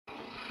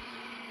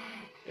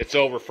It's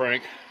over,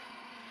 Frank.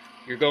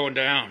 You're going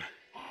down.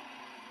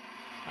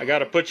 I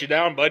gotta put you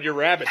down, bud. You're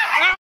rabid.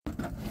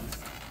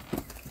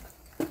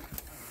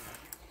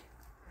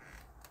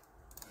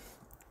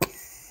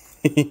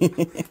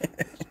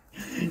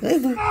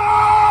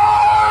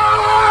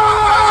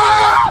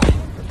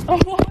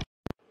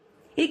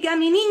 Y que a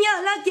mi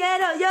niño lo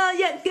quiero yo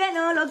y el que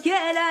no lo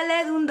quiera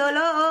le da un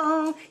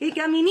dolor. Y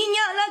que a mi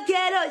niño lo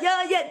quiero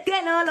yo y el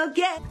que no lo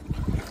quiera.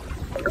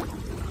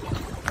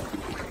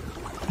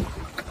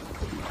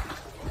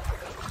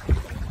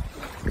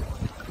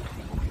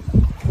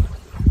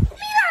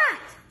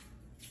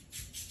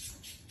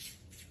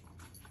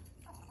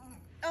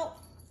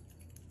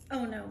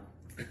 Oh no.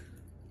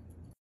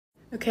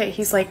 Okay,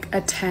 he's like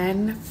a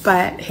 10,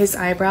 but his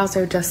eyebrows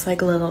are just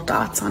like little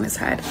dots on his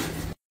head.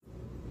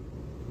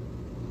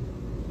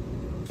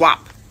 Wow.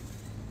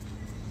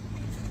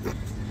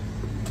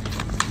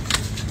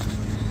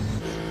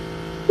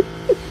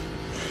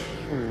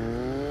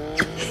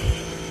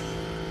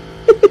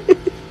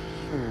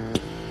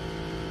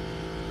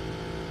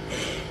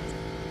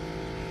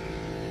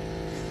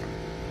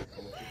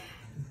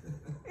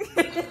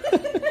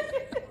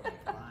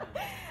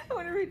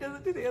 He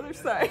doesn't do the other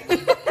side.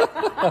 What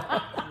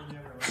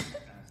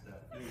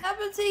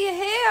happened to your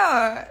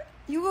hair?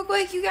 You look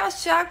like you got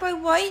shocked by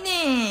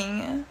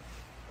lightning.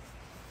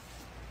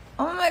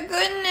 Oh my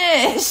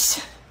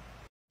goodness.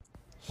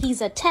 He's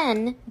a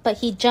 10, but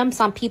he jumps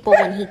on people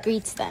when he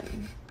greets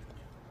them.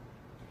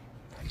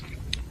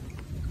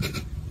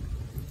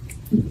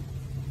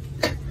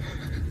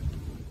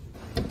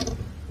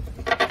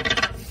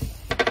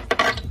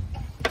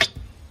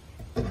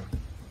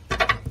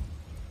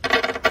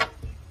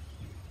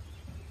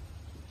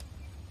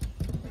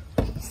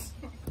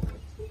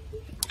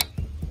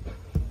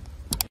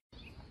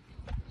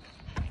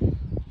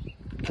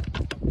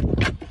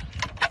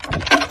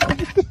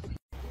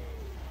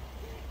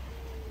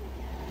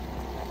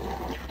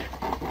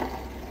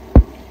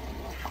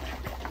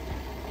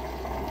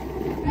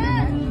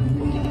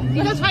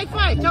 Let's high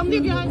five. Tell me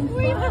behind.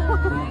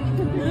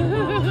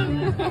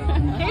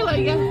 Kayla,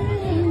 you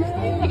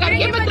gotta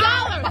give him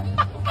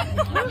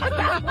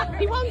 $1.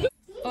 He won't do.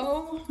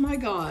 Oh my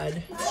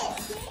God.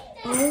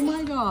 Oh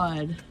my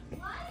God.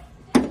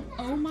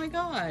 Oh my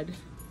God.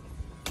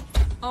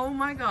 Oh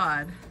my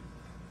God.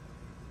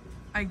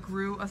 I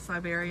grew a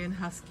Siberian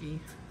Husky.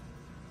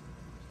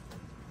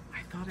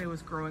 I thought I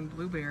was growing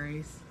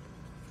blueberries.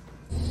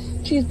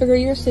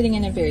 Cheeseburger, you're sitting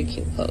in a very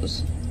cute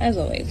pose, as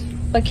always.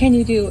 But can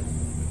you do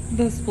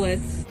the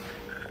splits?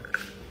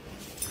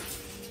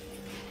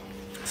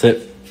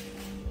 Sit.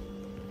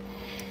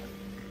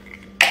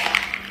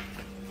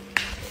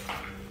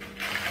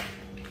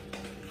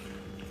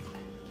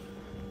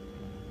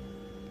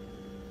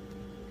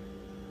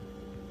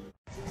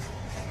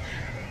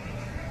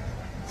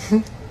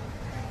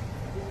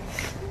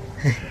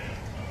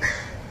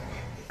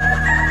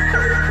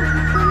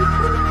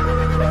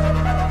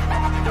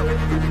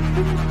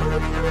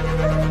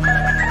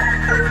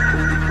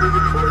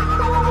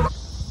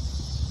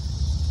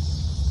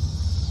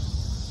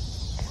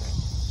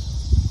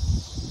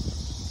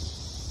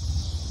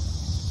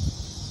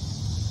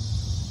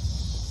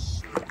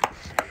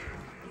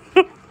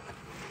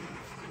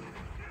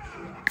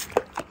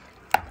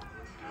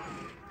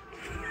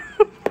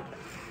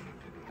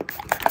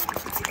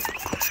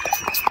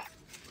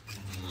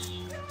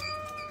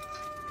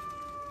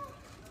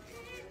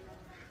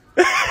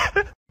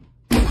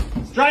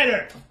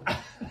 Strider!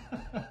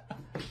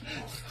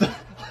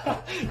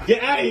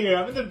 Get out of here,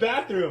 I'm in the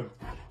bathroom.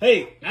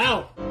 Hey,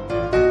 ow!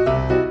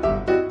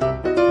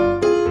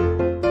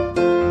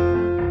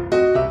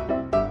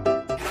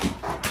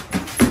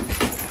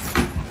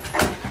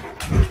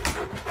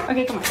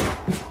 Okay, come on.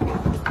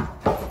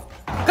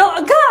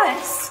 Go,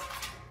 Gus!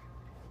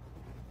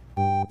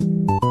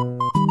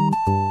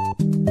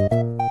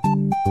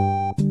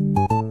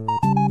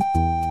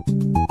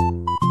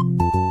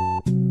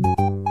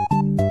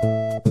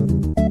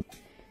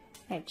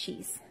 Add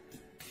cheese.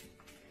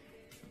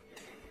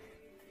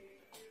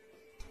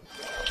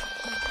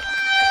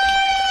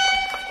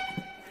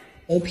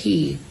 Go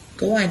pee.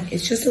 Go on.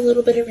 It's just a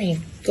little bit of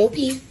rain. Go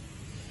pee.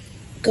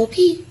 Go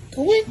pee.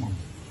 Go on.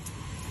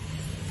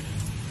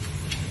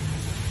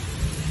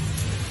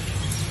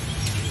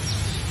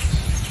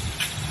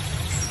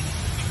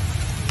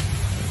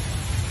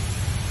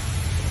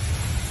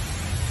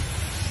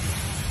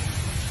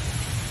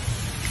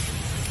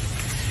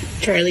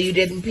 Charlie, you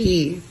didn't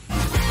pee.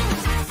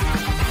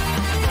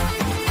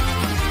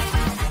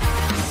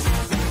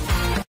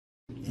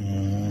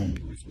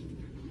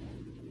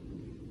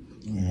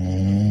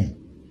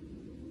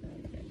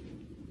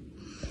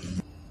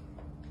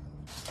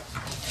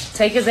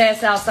 Take his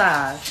ass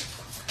outside.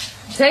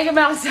 Take him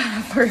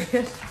outside for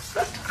you.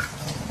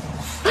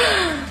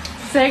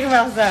 Take him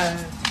outside.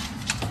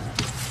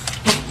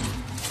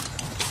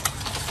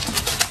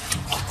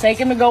 Take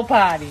him to go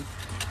potty.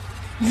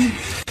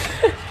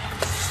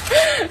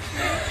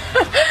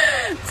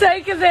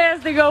 Take his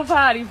ass to go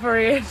potty,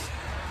 friend.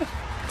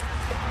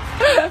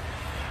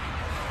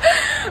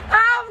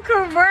 I'm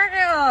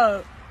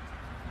commercial.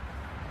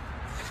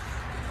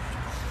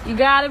 You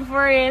got it,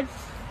 friends.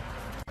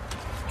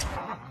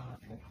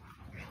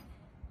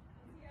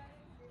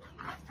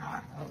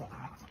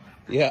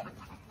 Yeah.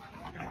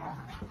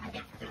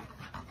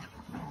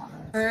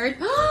 Bird.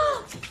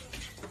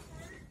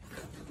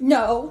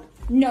 No,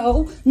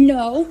 no,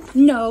 no,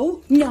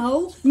 no,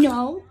 no,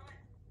 no.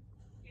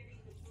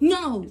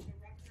 No.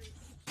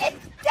 Get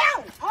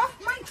down off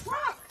my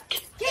truck.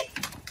 Get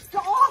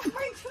off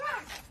my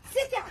truck.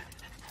 Sit down.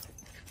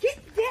 Get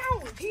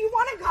down. Do you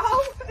want to go?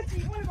 Do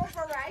you want to go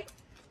for a ride?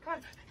 Come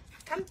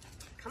on.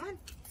 Come on.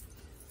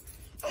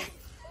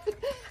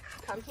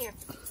 Come here.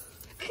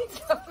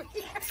 Come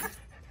here.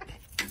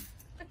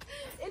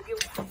 If you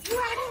want to,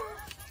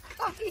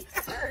 come here.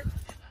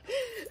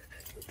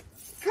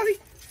 Come here.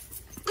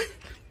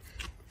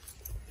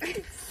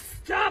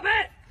 Stop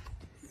it!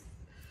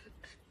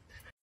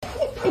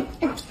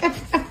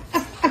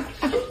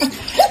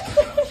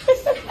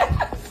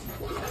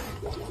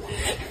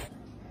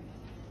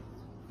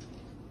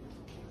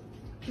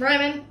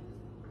 Ryman.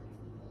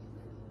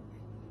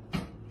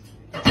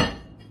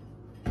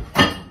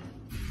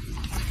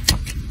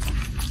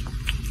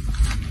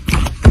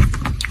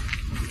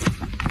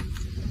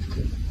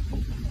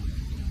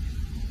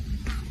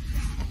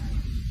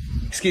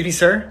 Excuse me,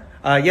 sir.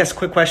 Yes,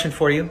 quick question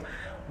for you.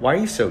 Why are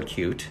you so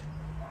cute?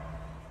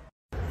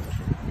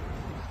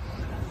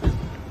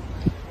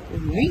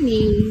 Good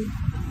morning.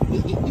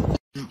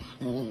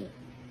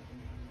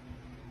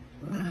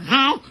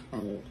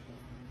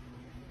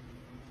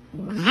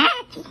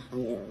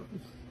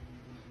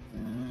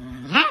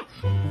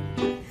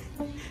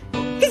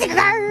 He's a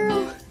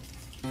girl.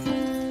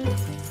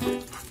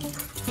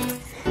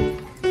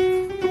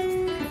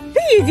 What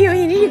are you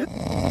doing?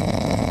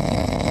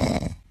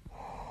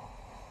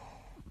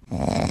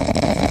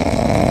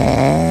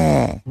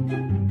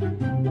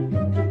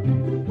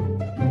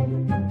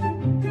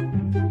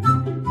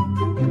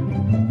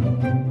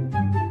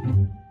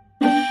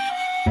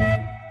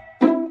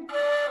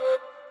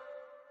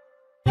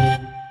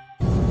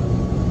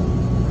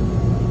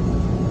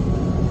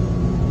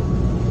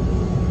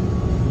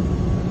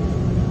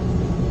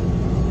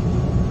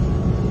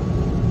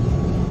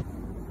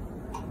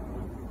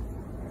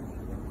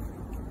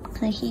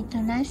火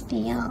取らして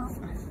よ。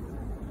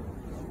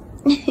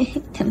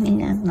ダメ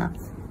なの。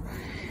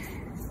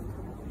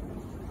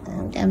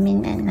ダメ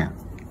なの。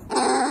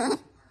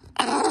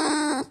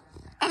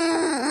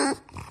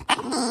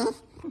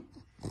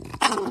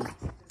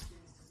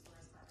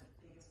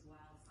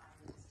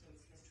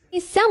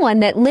Someone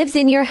that lives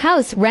in your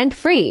house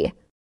rent-free.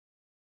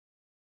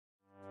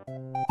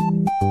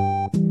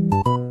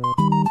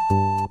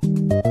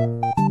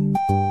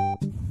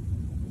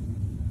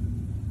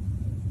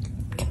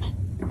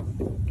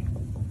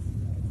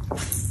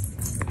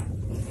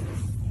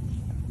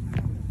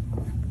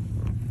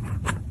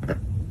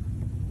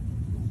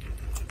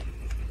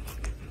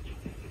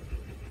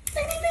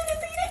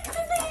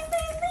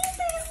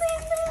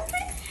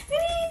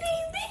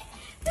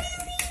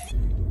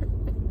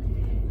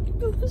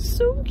 It was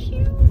so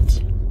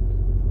cute.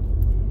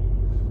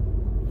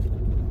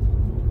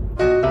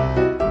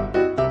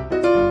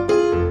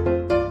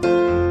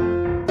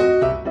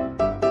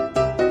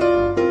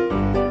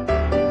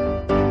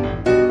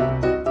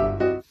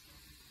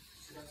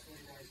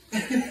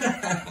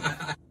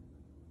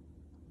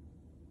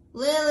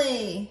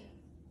 Lily.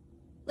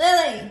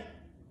 Lily.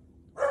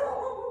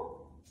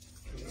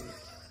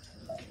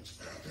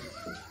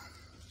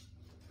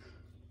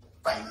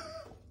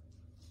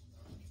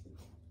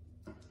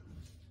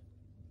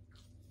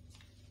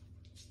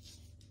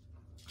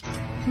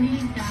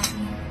 Please,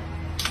 Daddy.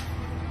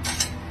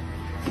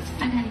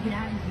 I gotta get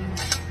out of here.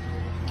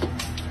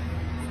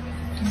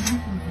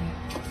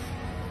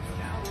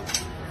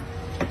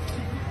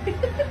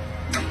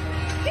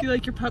 Do you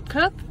like your pup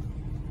cup?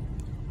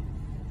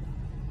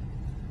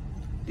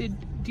 Do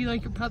you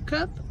like your pup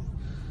cup?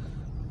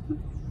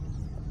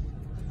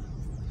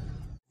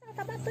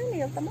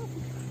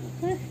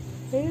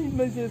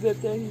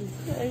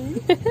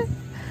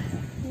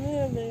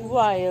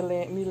 Uai,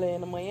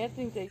 Milena, amanhã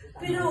tem que...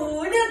 Pero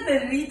hola,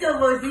 perrito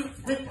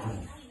bonito.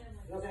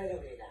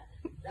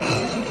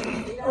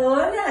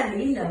 Hola,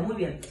 linda, muy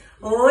bien.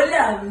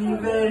 Hola, mi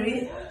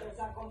perrito.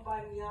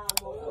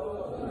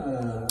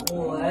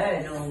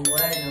 Bueno.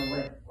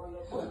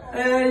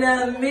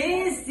 Hola,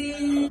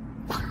 Messi.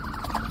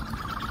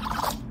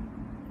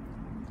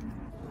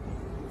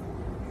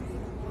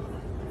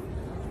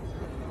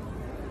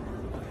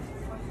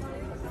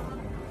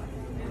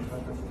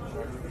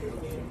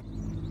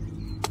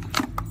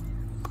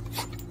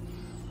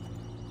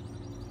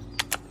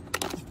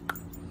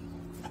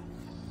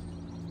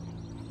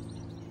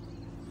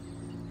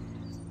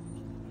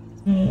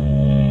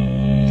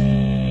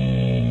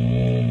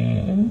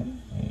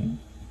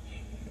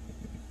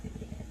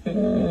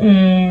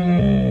 Mm.